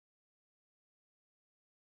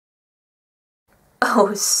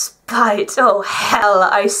Oh, spite, oh hell,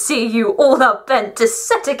 I see you all are bent to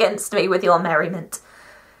set against me with your merriment.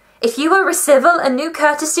 If you were civil and knew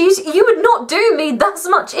courtesies, you would not do me thus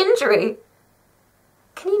much injury.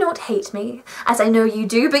 Can you not hate me, as I know you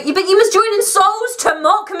do, but you must join in souls to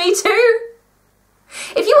mock me too?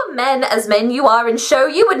 If you were men as men you are in show,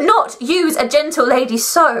 you would not use a gentle lady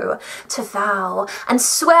so, to vow and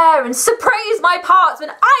swear and surpraise my parts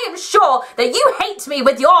when I am sure that you hate me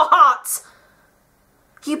with your hearts.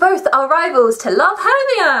 You both are rivals to love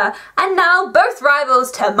Hermia, and now both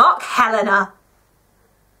rivals to mock Helena.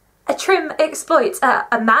 A trim exploit,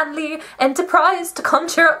 a manly enterprise to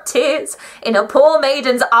conjure up tears in a poor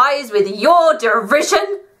maiden's eyes with your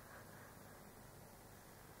derision.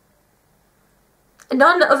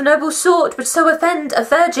 None of noble sort would so offend a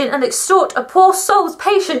virgin and extort a poor soul's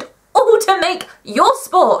patient, all to make your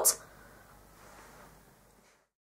sport.